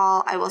after a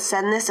call, I will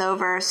send this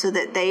over so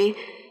that a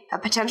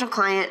potential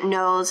client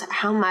knows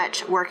how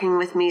much working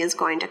with me is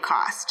going to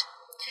cost.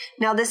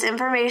 Now, this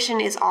information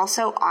is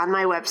also on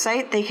my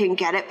website. They can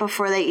get it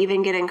before they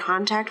even get in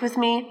contact with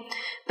me,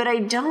 but I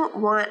don't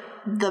want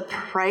the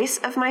price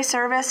of my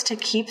service to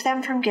keep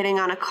them from getting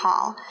on a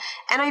call.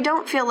 And I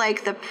don't feel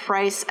like the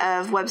price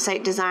of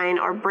website design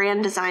or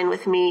brand design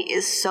with me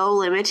is so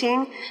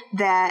limiting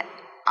that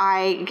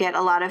I get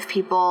a lot of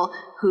people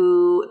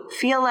who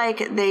feel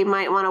like they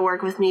might want to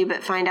work with me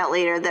but find out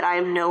later that I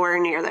am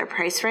nowhere near their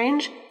price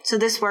range. So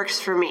this works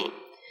for me.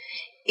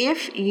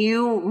 If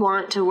you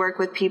want to work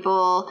with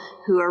people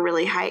who are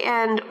really high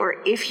end,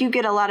 or if you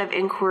get a lot of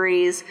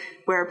inquiries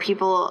where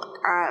people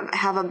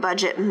have a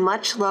budget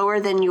much lower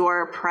than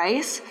your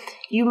price,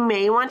 you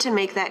may want to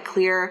make that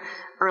clear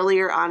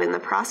earlier on in the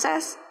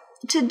process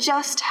to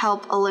just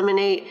help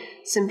eliminate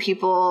some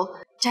people,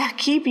 to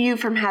keep you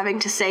from having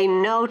to say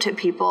no to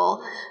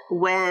people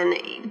when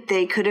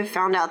they could have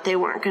found out they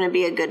weren't going to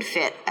be a good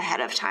fit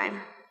ahead of time.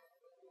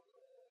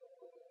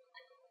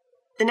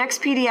 The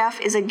next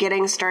PDF is a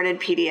getting started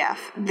PDF.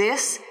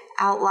 This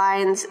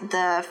outlines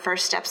the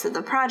first steps of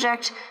the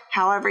project,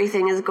 how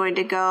everything is going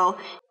to go.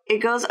 It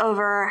goes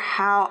over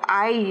how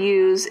I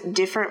use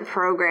different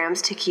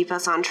programs to keep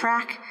us on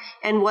track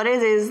and what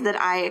it is that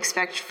I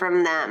expect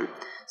from them.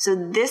 So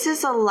this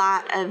is a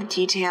lot of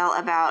detail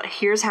about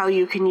here's how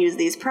you can use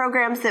these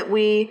programs that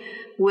we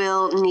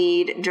will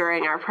need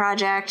during our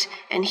project,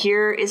 and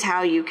here is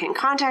how you can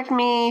contact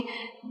me.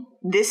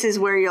 This is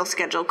where you'll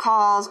schedule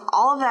calls.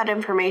 All of that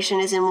information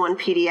is in one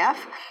PDF.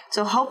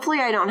 So hopefully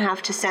I don't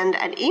have to send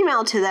an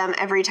email to them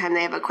every time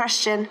they have a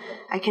question.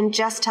 I can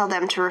just tell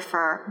them to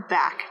refer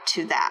back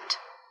to that.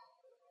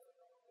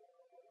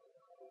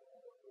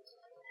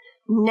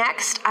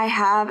 Next, I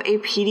have a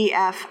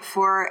PDF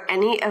for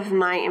any of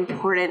my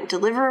important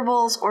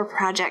deliverables or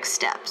project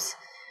steps.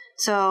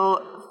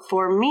 So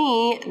for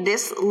me,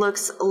 this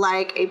looks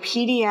like a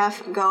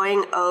PDF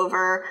going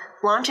over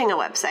launching a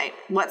website.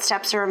 What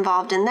steps are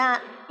involved in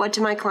that? What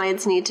do my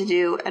clients need to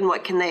do, and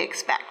what can they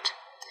expect?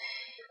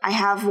 I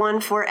have one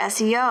for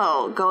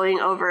SEO, going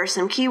over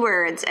some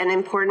keywords and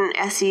important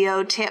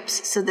SEO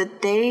tips so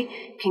that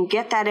they can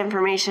get that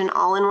information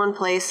all in one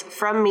place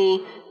from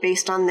me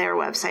based on their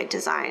website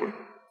design.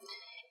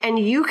 And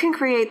you can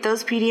create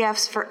those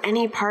PDFs for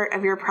any part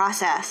of your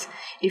process.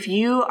 If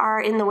you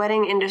are in the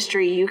wedding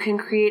industry, you can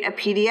create a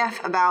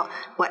PDF about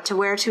what to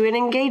wear to an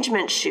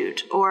engagement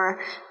shoot, or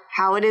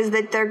how it is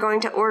that they're going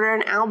to order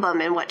an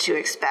album and what to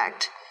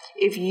expect.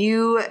 If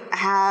you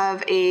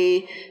have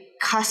a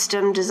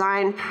custom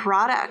design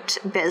product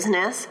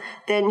business,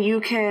 then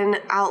you can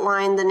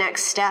outline the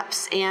next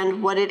steps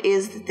and what it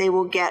is that they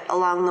will get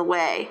along the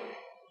way.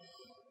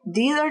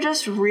 These are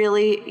just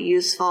really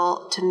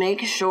useful to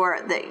make sure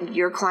that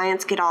your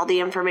clients get all the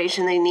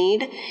information they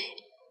need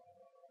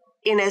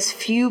in as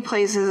few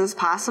places as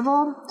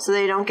possible so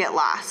they don't get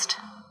lost.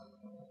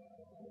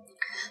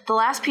 The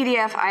last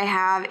PDF I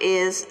have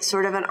is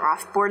sort of an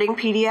offboarding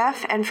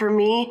PDF, and for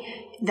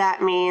me,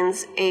 that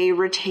means a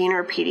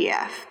retainer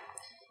PDF.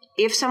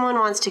 If someone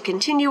wants to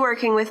continue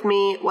working with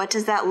me, what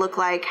does that look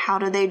like? How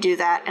do they do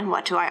that? And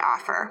what do I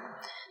offer?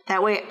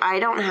 That way I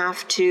don't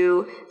have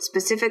to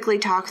specifically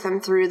talk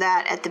them through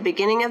that at the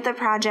beginning of the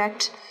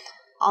project,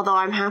 although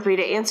I'm happy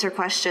to answer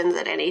questions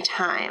at any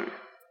time.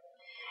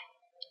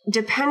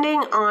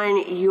 Depending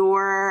on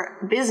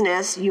your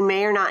business, you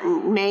may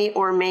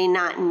or may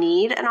not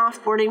need an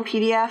offboarding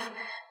PDF,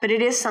 but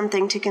it is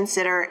something to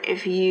consider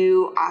if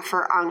you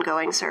offer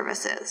ongoing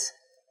services.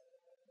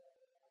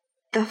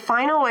 The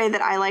final way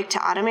that I like to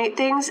automate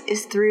things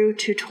is through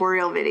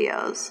tutorial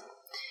videos.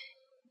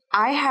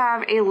 I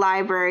have a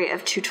library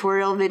of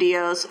tutorial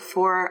videos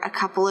for a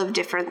couple of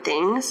different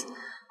things.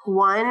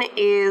 One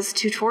is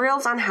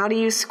tutorials on how to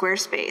use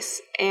Squarespace,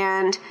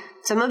 and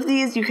some of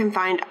these you can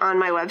find on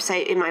my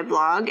website in my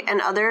blog,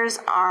 and others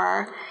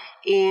are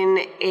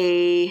in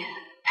a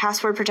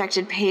password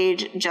protected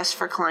page just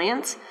for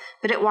clients,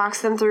 but it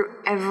walks them through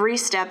every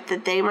step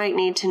that they might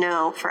need to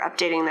know for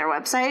updating their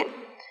website.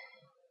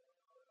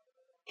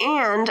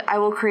 And I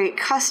will create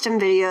custom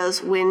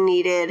videos when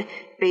needed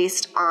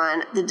based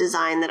on the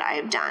design that I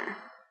have done.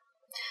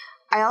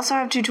 I also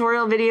have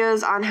tutorial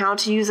videos on how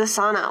to use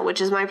Asana, which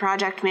is my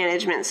project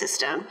management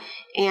system,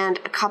 and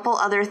a couple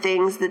other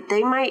things that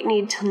they might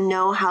need to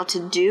know how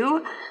to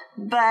do,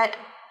 but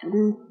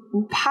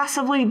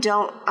possibly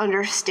don't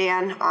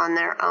understand on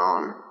their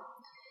own.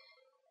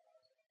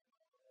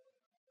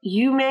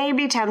 You may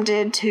be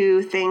tempted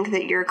to think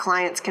that your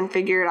clients can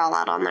figure it all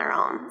out on their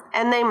own,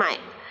 and they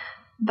might.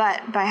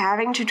 But by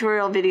having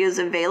tutorial videos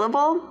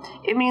available,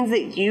 it means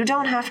that you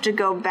don't have to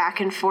go back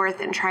and forth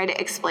and try to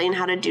explain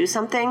how to do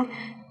something,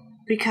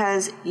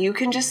 because you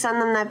can just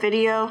send them that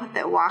video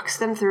that walks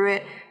them through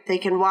it. They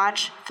can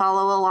watch,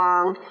 follow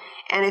along,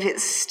 and if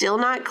it's still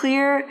not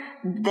clear,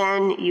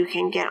 then you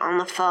can get on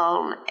the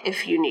phone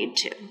if you need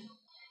to.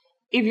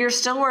 If you're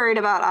still worried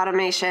about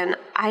automation,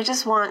 I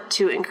just want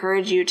to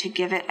encourage you to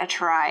give it a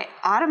try.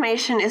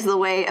 Automation is the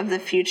way of the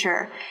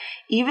future.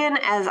 Even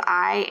as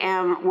I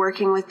am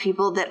working with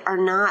people that are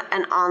not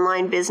an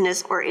online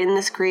business or in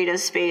this creative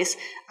space,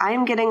 I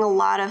am getting a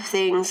lot of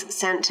things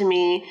sent to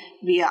me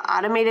via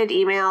automated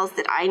emails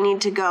that I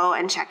need to go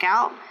and check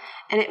out.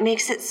 And it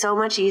makes it so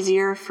much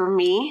easier for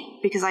me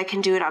because I can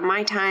do it on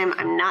my time.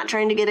 I'm not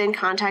trying to get in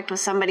contact with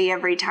somebody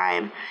every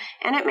time.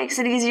 And it makes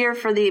it easier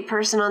for the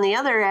person on the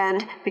other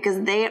end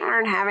because they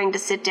aren't having to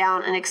sit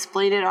down and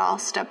explain it all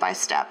step by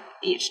step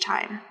each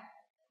time.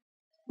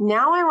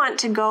 Now I want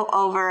to go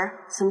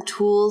over some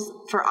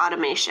tools for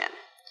automation.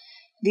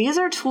 These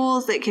are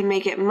tools that can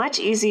make it much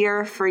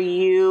easier for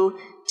you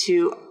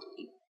to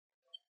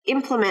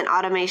implement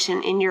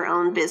automation in your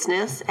own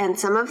business, and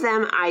some of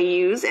them I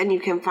use and you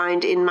can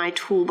find in my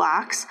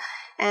toolbox,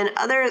 and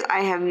others I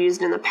have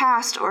used in the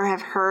past or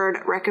have heard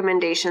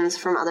recommendations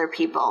from other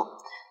people.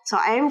 So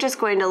I am just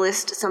going to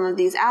list some of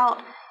these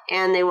out,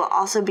 and they will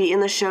also be in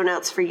the show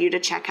notes for you to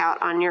check out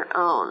on your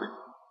own.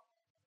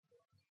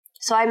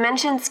 So I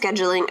mentioned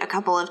scheduling a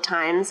couple of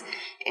times,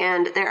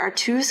 and there are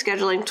 2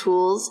 scheduling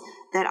tools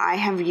that I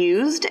have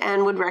used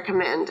and would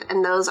recommend,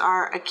 and those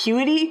are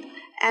Acuity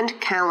and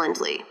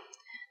Calendly.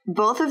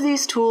 Both of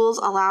these tools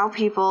allow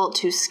people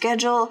to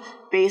schedule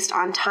based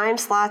on time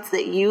slots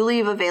that you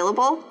leave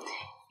available,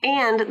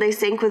 and they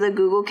sync with a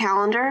Google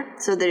Calendar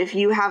so that if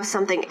you have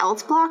something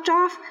else blocked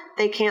off,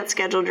 they can't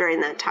schedule during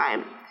that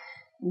time.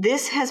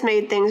 This has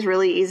made things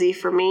really easy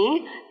for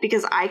me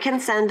because I can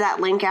send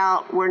that link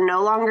out. We're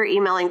no longer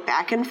emailing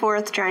back and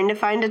forth trying to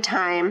find a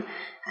time,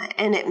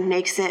 and it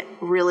makes it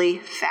really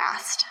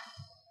fast.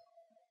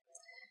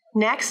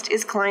 Next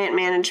is client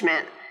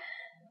management.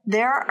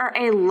 There are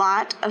a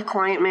lot of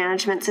client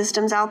management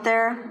systems out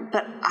there,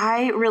 but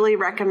I really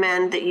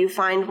recommend that you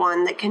find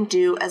one that can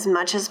do as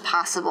much as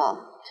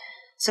possible.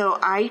 So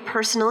I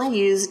personally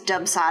use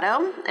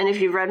Dubsado, and if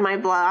you've read my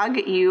blog,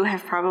 you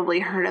have probably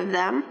heard of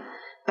them.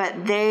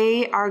 But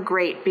they are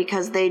great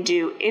because they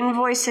do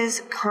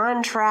invoices,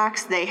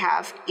 contracts, they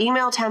have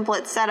email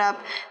templates set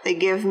up, they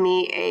give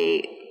me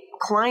a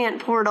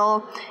client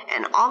portal,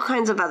 and all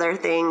kinds of other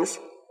things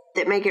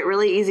that make it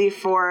really easy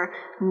for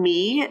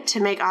me to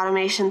make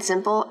automation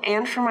simple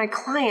and for my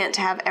client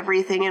to have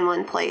everything in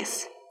one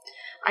place.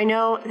 I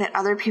know that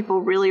other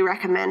people really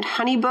recommend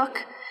Honeybook,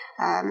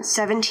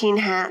 17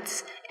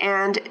 Hats,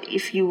 and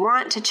if you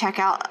want to check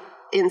out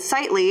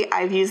Insightly,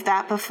 I've used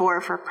that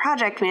before for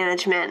project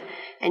management,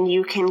 and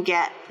you can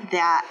get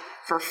that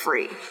for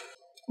free.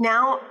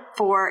 Now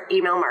for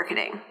email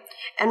marketing.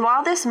 And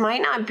while this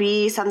might not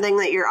be something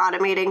that you're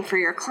automating for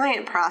your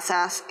client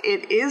process,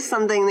 it is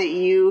something that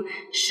you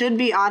should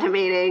be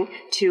automating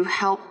to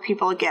help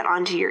people get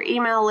onto your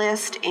email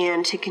list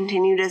and to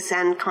continue to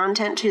send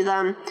content to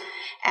them.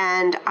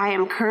 And I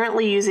am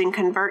currently using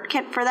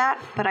ConvertKit for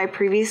that, but I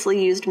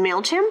previously used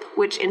MailChimp,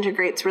 which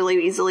integrates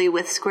really easily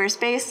with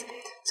Squarespace.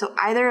 So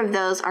either of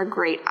those are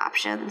great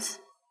options.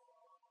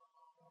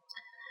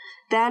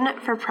 Then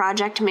for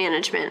project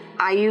management,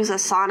 I use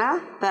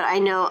Asana, but I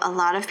know a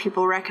lot of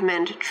people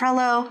recommend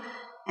Trello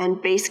and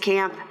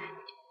Basecamp.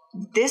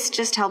 This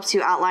just helps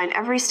you outline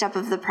every step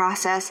of the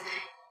process,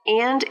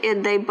 and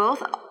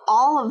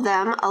all of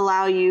them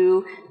allow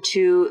you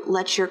to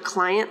let your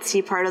client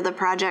see part of the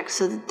project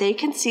so that they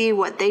can see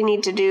what they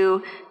need to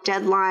do,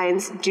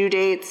 deadlines, due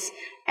dates,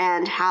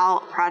 and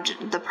how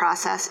the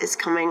process is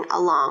coming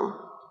along.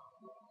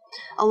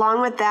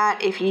 Along with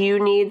that, if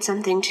you need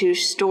something to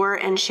store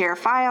and share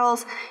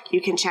files, you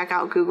can check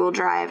out Google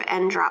Drive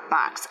and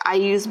Dropbox. I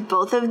use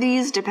both of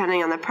these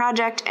depending on the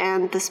project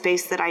and the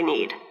space that I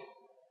need.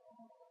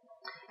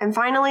 And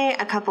finally,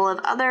 a couple of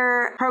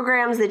other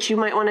programs that you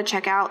might want to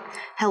check out.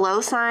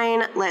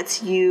 HelloSign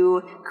lets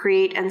you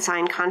create and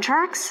sign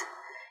contracts,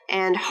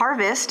 and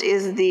Harvest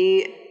is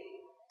the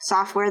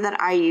software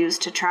that I use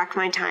to track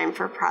my time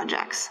for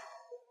projects.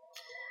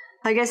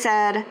 Like I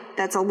said,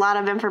 that's a lot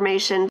of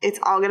information. It's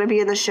all going to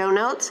be in the show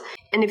notes.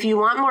 And if you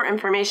want more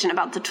information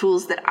about the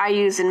tools that I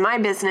use in my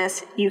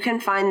business, you can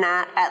find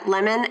that at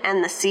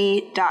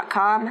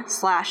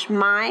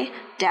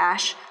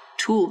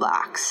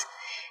lemonandthesea.com/my-toolbox.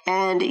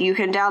 And you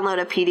can download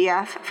a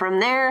PDF from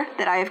there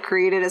that I have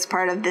created as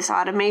part of this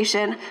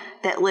automation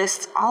that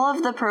lists all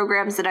of the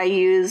programs that I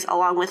use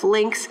along with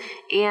links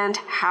and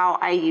how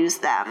I use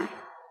them.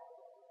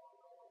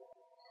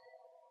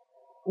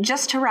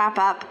 Just to wrap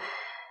up,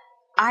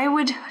 I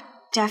would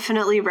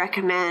definitely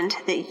recommend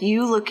that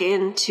you look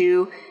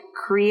into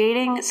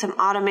creating some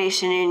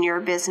automation in your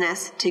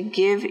business to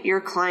give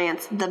your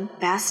clients the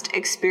best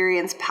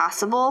experience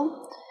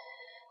possible,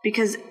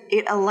 because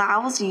it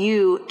allows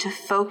you to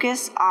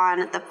focus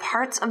on the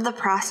parts of the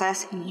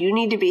process you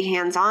need to be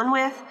hands-on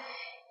with,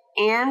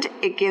 and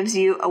it gives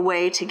you a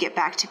way to get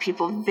back to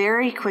people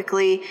very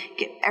quickly,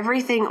 get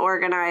everything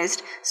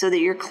organized so that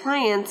your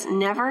clients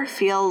never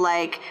feel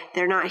like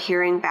they're not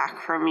hearing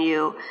back from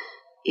you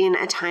in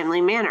a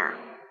timely manner.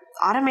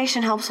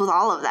 Automation helps with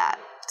all of that.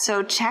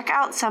 So check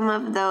out some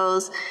of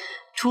those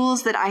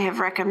tools that I have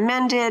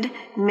recommended.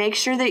 Make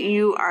sure that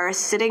you are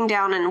sitting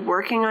down and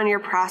working on your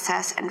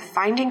process and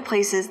finding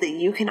places that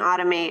you can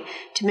automate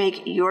to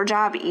make your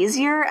job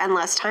easier and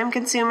less time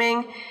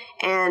consuming,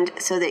 and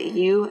so that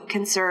you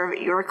can serve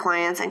your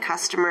clients and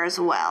customers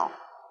well.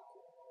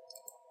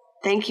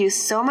 Thank you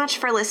so much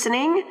for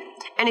listening.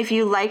 And if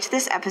you liked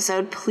this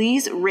episode,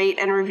 please rate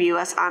and review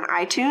us on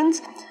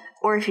iTunes.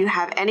 Or if you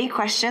have any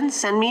questions,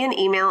 send me an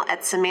email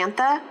at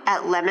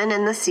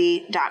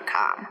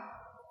samantha@lemonandthesea.com.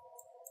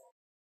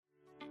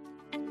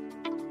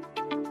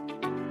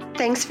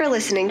 Thanks for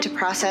listening to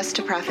Process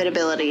to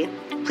Profitability.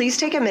 Please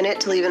take a minute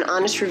to leave an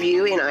honest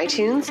review in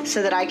iTunes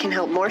so that I can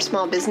help more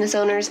small business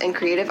owners and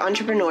creative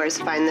entrepreneurs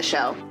find the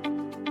show.